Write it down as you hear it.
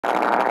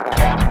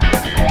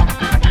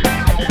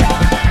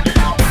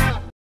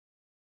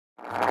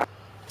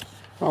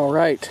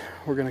Alright,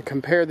 we're going to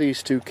compare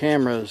these two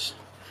cameras,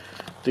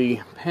 the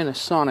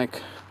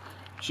Panasonic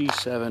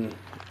G7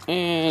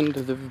 and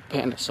the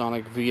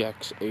Panasonic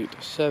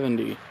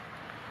VX870.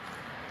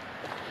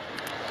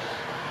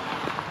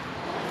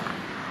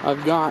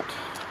 I've got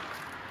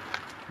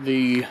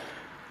the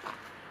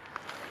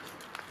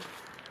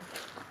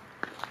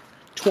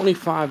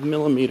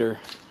 25mm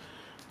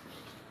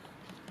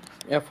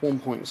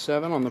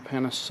f1.7 on the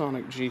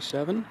Panasonic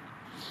G7,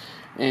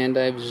 and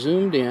I've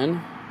zoomed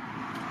in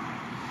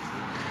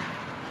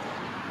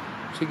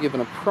to give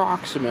an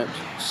approximate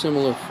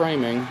similar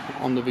framing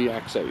on the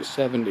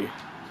VX870.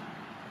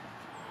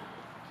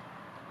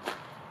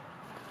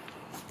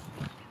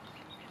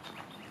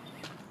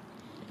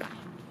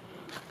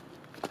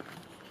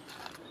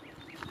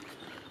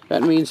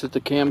 That means that the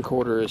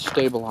camcorder is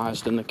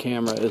stabilized and the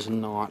camera is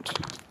not.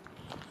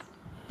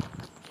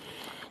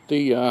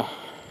 The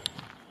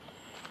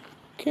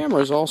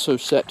camera is also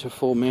set to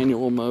full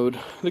manual mode.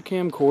 The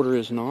camcorder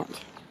is not.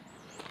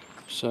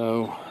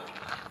 So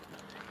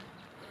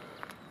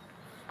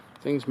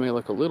things may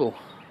look a little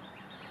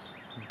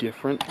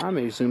different. I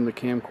may zoom the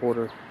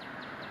camcorder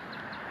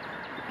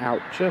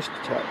out just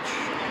a touch.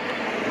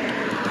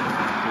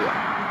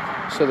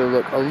 Yeah. So they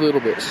look a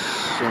little bit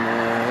similar.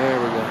 There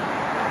we go.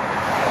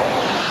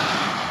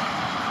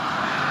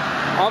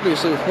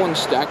 Obviously, with one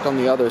stacked on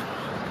the other,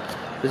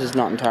 this is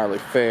not entirely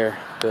fair,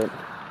 but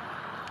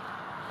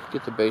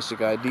get the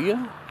basic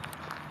idea.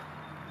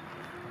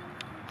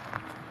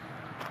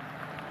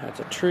 That's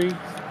a tree.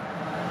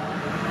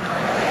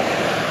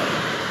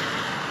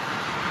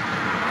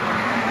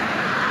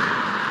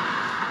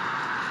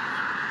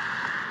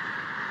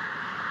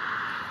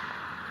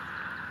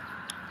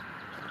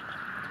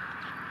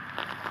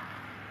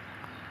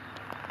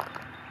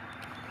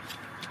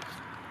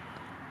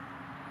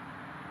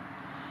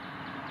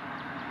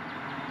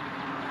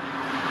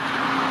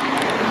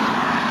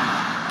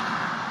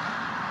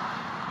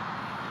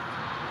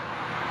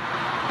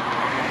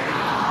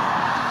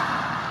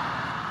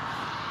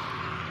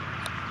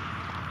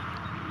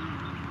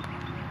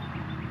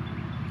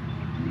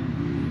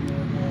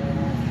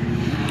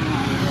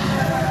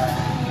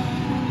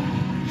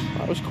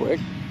 That was quick.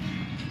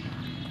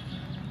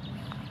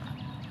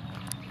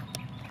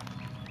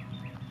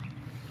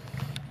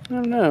 I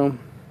don't know.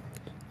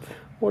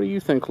 What do you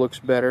think looks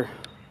better?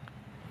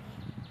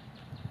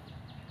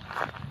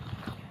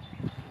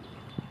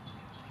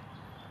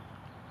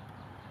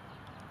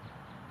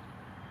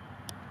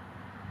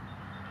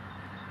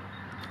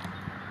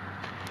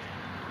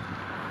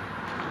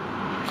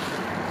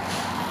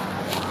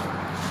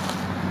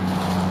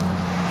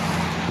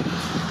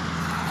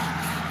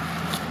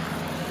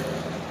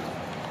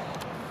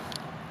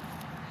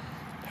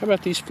 How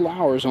about these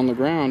flowers on the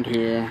ground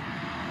here?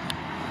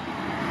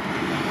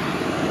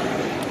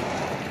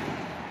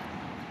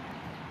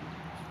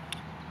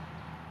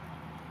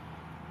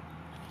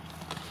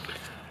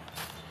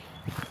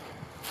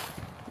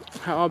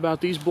 How about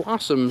these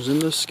blossoms in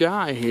the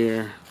sky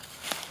here?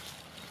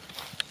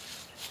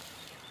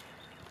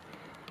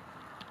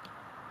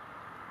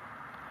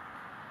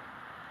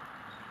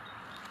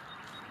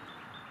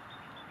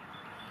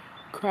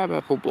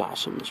 Crabapple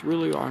blossoms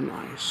really are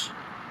nice.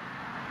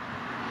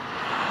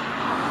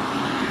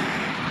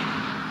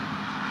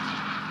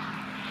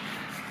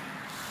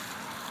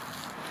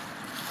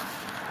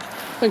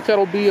 I think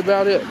that'll be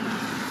about it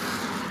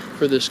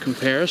for this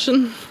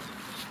comparison.